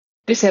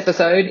This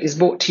episode is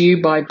brought to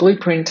you by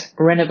Blueprint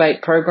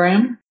Renovate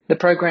Program, the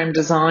program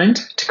designed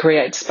to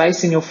create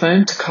space in your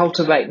firm to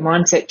cultivate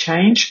mindset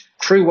change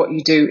through what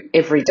you do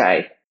every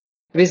day.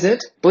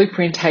 Visit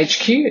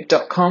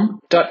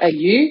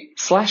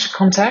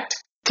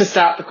blueprinthq.com.au/contact to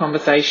start the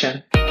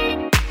conversation.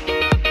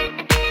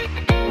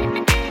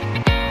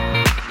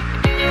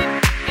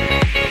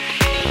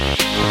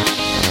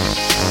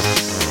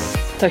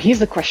 So here's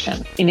the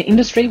question. In an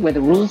industry where the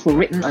rules were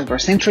written over a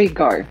century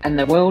ago and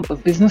the world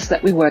of business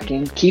that we work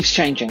in keeps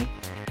changing,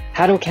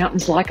 how do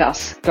accountants like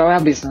us grow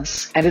our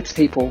business and its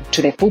people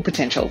to their full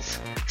potentials,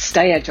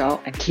 stay agile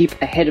and keep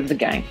ahead of the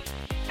game?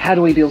 How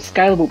do we build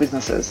scalable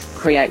businesses,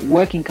 create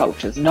working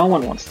cultures no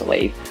one wants to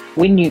leave,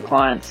 win new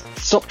clients,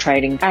 stop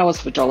trading hours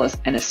for dollars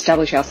and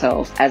establish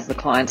ourselves as the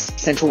client's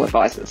central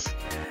advisors?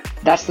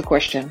 That's the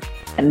question,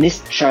 and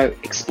this show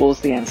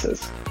explores the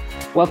answers.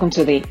 Welcome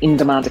to the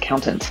In-Demand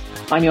Accountant.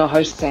 I'm your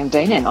host, Sam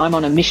Dean, and I'm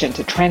on a mission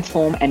to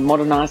transform and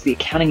modernise the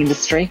accounting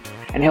industry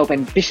and help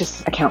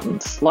ambitious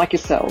accountants like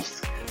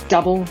yourselves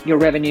double your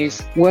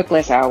revenues, work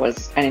less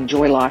hours, and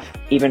enjoy life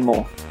even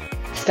more.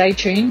 Stay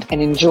tuned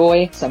and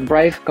enjoy some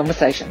brave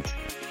conversations.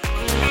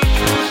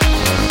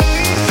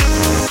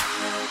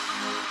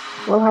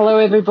 Well, hello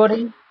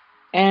everybody,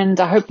 and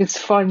I hope this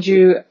finds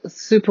you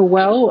super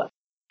well.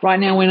 Right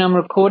now when I'm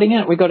recording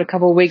it, we've got a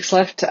couple of weeks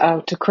left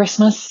to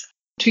Christmas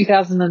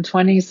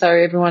 2020, so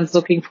everyone's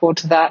looking forward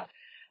to that.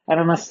 And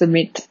I must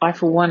admit, I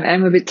for one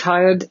am a bit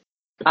tired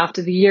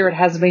after the year. It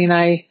has been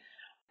a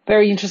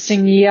very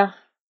interesting year,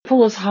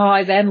 full of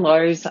highs and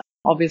lows,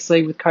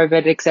 obviously with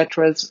COVID,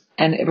 etc.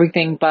 and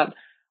everything, but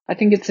I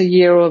think it's a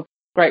year of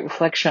great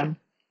reflection.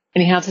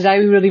 Anyhow, today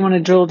we really want to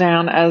drill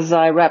down, as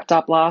I wrapped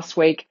up last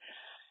week,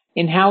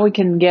 in how we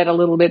can get a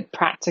little bit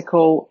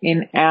practical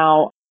in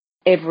our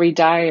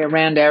everyday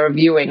around our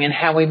reviewing and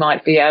how we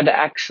might be able to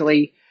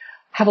actually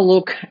have a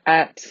look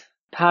at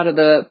part of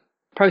the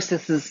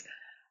processes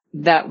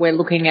that we're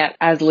looking at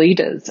as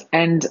leaders.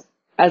 And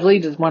as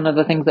leaders, one of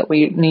the things that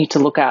we need to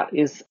look at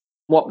is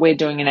what we're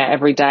doing in our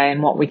everyday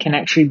and what we can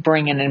actually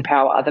bring and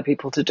empower other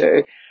people to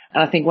do.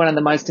 And I think one of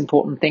the most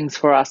important things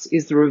for us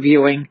is the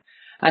reviewing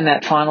and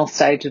that final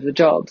stage of the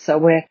job. So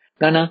we're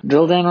going to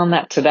drill down on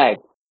that today.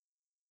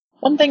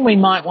 One thing we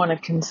might want to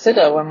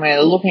consider when we're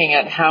looking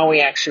at how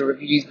we actually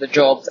review the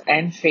jobs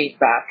and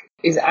feedback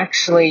is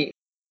actually,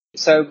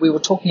 so we were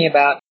talking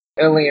about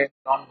earlier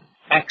on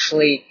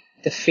actually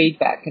the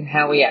feedback and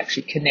how we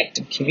actually connect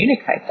and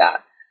communicate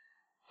that.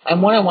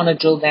 And what I want to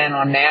drill down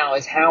on now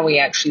is how we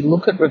actually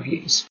look at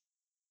reviews.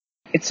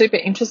 It's super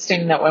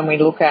interesting that when we're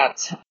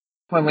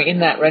in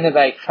that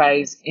renovate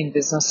phase in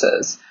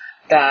businesses,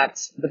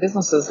 that the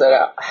businesses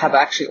that have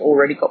actually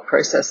already got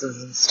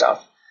processes and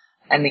stuff,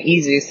 and the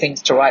easiest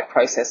things to write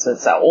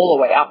processes are all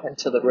the way up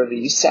into the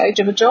review stage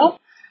of a job.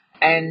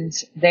 And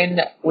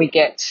then we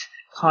get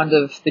kind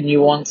of the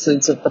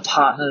nuances of the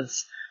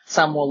partners.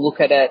 Some will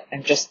look at it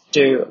and just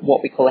do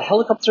what we call a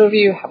helicopter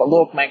review, have a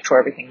look, make sure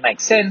everything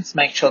makes sense,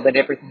 make sure that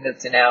everything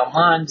that's in our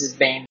minds is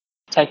being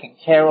taken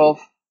care of.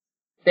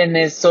 Then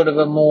there's sort of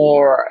a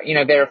more,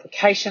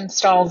 verification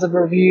styles of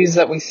reviews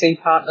that we see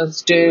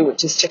partners do,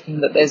 which is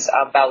checking that there's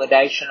a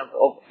validation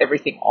of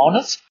everything on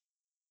it.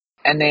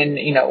 And then,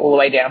 all the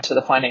way down to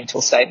the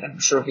financial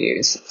statements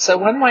reviews. So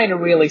one way to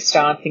really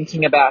start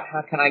thinking about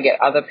how can I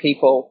get other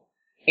people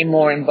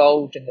more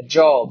involved in the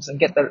jobs and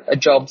get the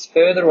jobs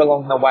further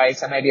along the way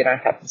so maybe I don't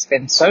have to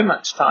spend so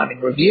much time in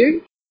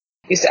review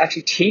is to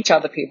actually teach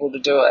other people to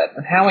do it.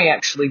 And how we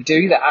actually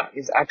do that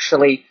is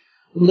actually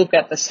look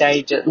at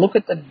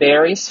the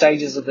various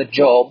stages of the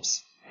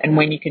jobs and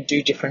when you can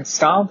do different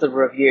styles of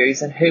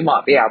reviews and who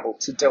might be able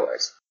to do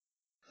it.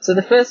 So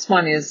the first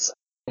one is,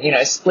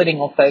 splitting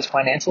off those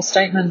financial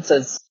statements,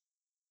 as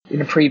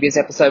in a previous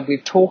episode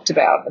we've talked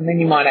about, and then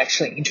you might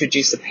actually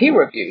introduce a peer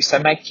review. So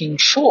making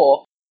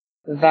sure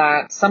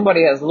that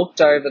somebody has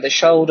looked over the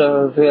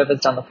shoulder of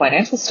whoever's done the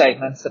financial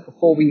statements, that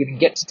before we even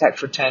get to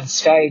tax return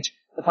stage,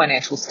 the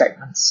financial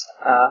statements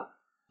are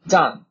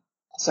done.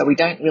 So we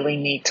don't really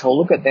need to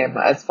look at them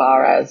as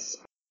far as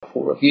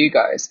full review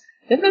goes.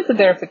 Then there's the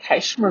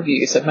verification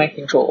review, so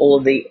making sure all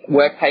of the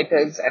work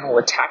papers and all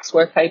the tax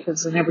work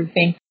papers and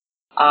everything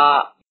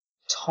are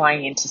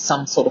tying into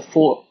some sort of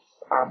full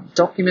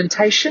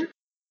documentation.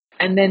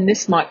 And then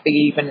this might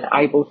be even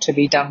able to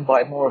be done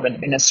by more of an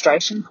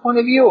administration point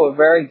of view or a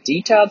very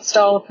detailed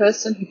style of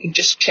person who can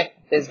just check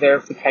that there's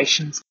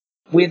verifications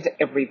with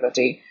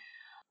everybody.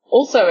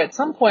 Also, at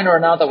some point or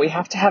another, we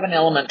have to have an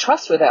element of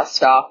trust with our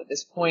staff at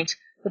this point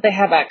that they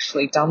have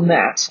actually done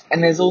that.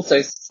 And there's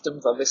also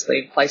systems obviously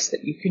in place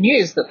that you can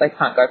use that they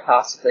can't go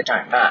past if they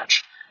don't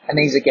match. And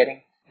these are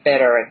getting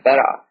better and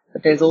better.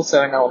 But there's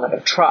also an element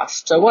of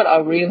trust. So what I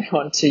really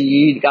want to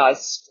you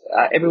guys,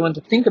 everyone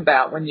to think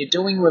about when you're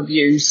doing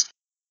reviews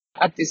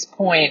at this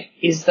point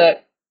is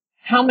that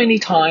how many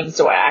times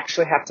do I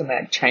actually have to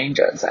make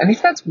changes? And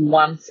if that's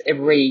once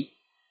every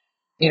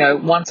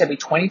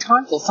 20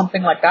 times or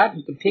something like that,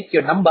 you can pick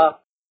your number.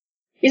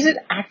 is it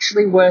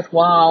actually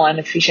worthwhile and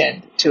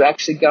efficient to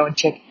actually go and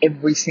check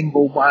every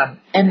single one?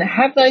 And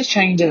have those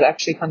changes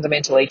actually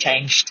fundamentally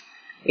changed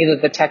either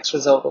the tax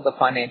result or the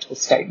financial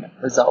statement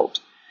result?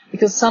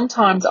 Because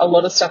sometimes a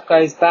lot of stuff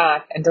goes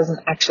back and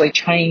doesn't actually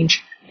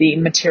change the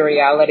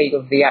materiality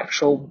of the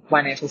actual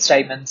financial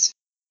statements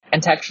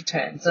and tax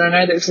returns. And I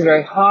know that this is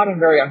very hard and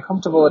very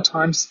uncomfortable at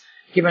times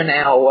given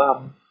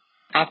our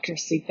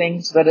accuracy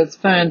things, but as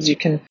firms you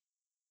can,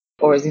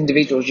 or as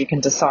individuals, you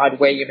can decide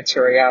where your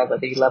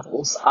materiality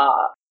levels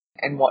are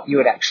and what you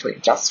would actually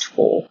adjust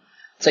for.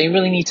 So you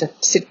really need to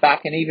sit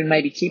back and even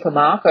maybe keep a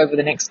mark over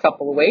the next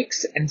couple of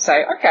weeks and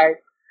say, okay,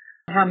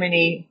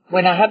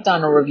 when I have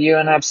done a review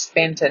and I've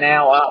spent an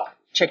hour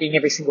checking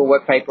every single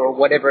work paper or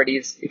whatever it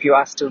is, if you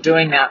are still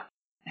doing that,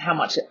 how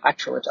much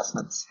actual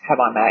adjustments have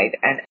I made?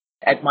 And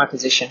at my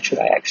position, should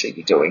I actually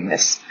be doing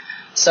this?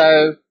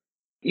 So,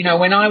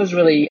 when I was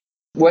really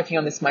working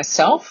on this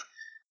myself,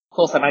 of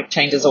course I make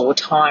changes all the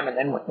time, and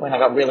then when I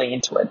got really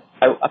into it,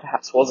 I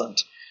perhaps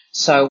wasn't.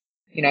 So,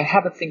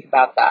 have a think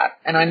about that.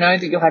 And I know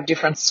that you'll have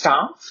different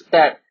staff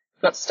that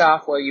got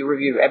staff where you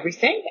review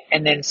everything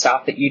and then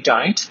staff that you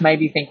don't.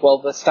 Maybe think,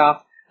 well, the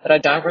staff that I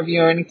don't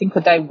review or anything,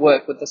 could they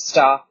work with the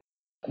staff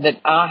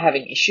that are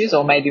having issues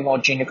or maybe more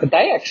junior? Could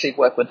they actually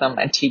work with them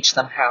and teach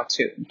them how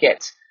to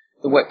get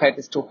the work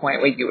papers to a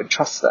point where you would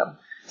trust them?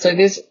 So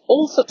there's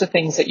all sorts of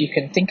things that you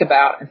can think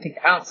about and think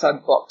outside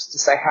the box to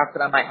say, how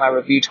can I make my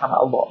review time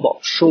a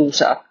lot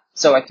shorter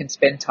so I can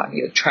spend time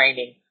either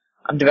training,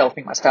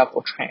 developing my staff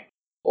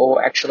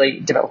or actually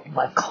developing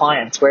my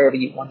clients wherever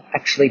you want to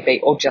actually be,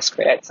 or just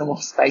create some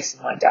more space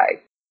in my day.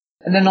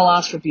 And then the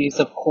last reviews,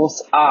 of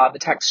course, are the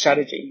tax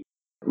strategy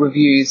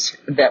reviews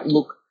that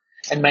look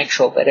and make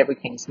sure that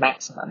everything's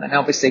maximum. And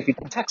obviously, if you're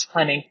doing tax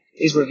planning,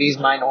 these reviews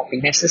may not be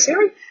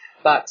necessary,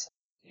 but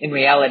in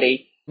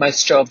reality,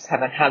 most jobs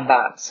haven't had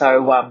that.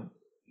 So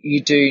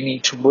you do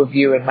need to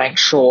review and make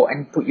sure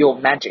and put your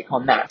magic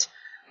on that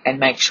and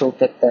make sure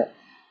that the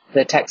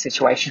tax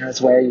situation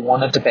is where you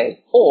want it to be.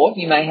 Or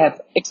you may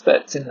have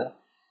experts in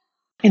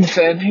the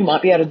firm who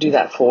might be able to do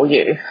that for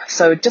you.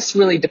 So it just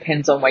really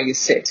depends on where you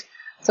sit.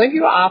 So if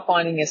you are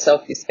finding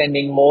yourself you're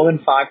spending more than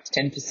 5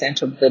 to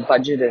 10% of the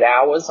budgeted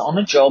hours on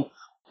a job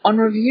on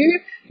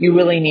review, you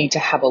really need to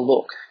have a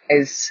look.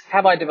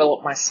 Have I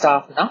developed my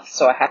staff enough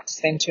so I have to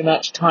spend too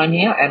much time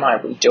here? Am I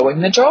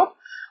redoing the job?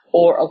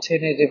 Or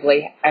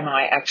alternatively, am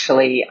I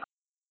actually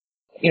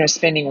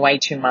spending way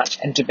too much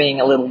and to being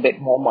a little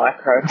bit more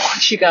micro? I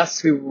want you guys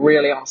to be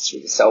really honest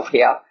with yourself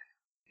here.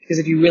 Because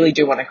if you really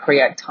do want to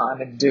create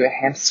time and do a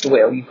hamster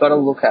wheel, you've got to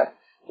look at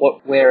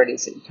where it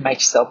is that you can make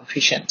yourself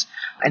efficient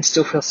and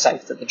still feel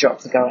safe that the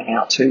jobs are going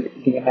out to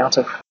the amount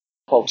of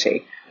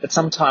quality. But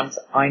sometimes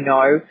I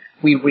know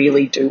we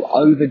really do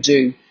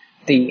overdo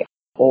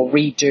or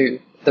redo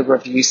the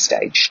review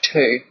stage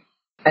too.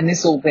 And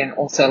this will then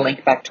also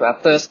link back to our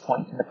first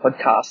point in the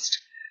podcast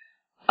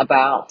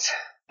about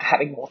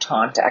having more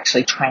time to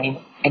actually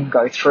train and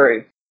go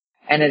through.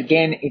 And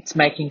again, it's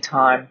taking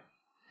time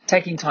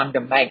to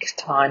make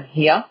time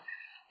here,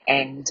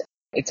 and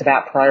it's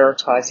about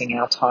prioritizing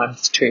our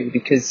times too,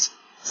 because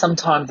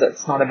sometimes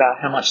it's not about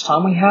how much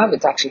time we have,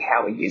 it's actually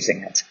how we're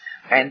using it.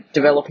 And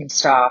developing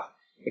staff,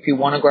 if you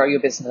want to grow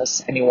your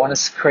business and you want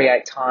to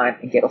create time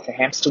and get off the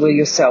hamster wheel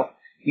yourself,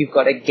 you've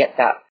got to get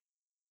that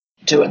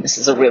too. And this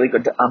is a really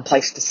good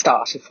place to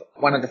start if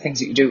one of the things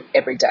that you do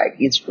every day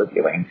is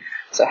reviewing.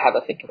 So have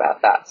a think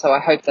about that. So I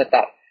hope that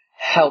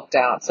helped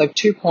out. So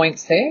 2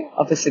 points there.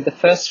 Obviously, the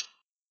first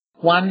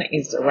one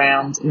is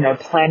around,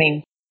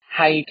 planning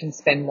how you can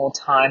spend more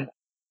time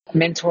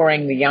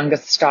mentoring the younger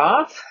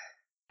staff.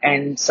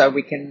 And so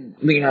we can,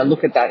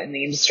 look at that in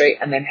the industry,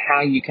 and then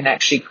how you can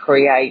actually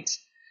create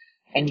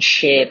and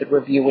share the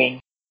reviewing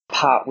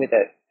part with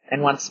it.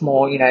 And once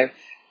more, I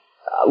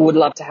would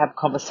love to have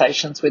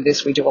conversations with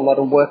this. We do a lot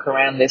of work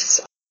around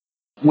this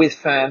with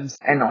firms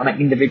and on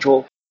an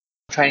individual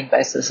training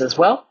basis as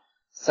well.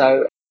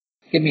 So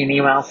give me an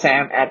email,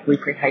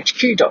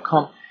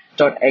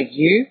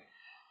 sam@blueprinthq.com.au,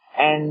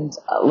 and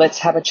let's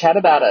have a chat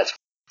about it.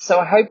 So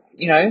I hope,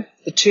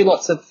 the 2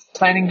 lots of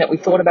planning that we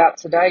thought about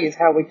today is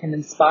how we can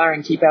inspire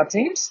and keep our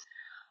teams,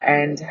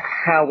 and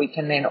how we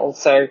can then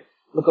also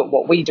look at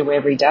what we do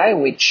every day,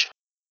 which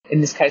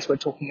in this case we're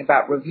talking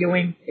about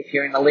reviewing if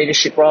you're in the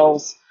leadership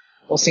roles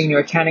or senior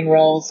accounting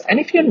roles. And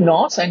if you're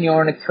not and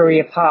you're on a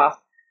career path,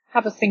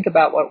 have a think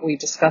about what we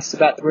discussed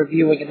about the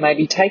reviewing, and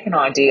maybe take an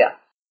idea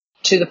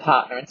to the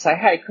partner and say,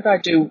 hey, could I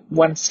do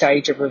one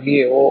stage of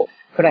review, or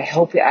could I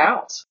help you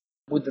out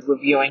with the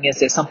reviewing? Is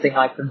there something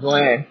I can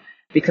learn?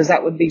 Because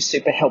that would be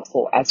super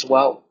helpful as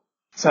well.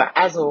 So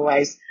as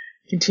always,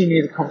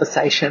 continue the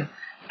conversation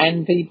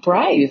and be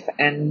brave.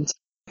 And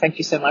thank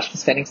you so much for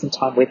spending some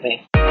time with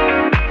me.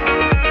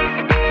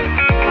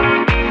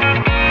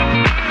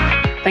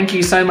 Thank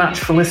you so much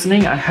for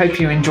listening. I hope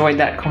you enjoyed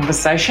that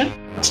conversation.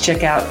 To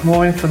check out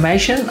more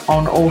information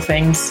on all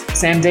things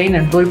Sam Dean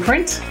and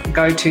Blueprint,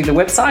 go to the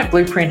website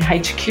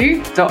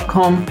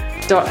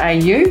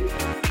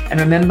blueprinthq.com.au. And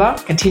remember,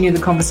 continue the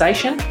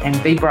conversation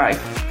and be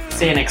brave.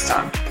 See you next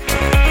time.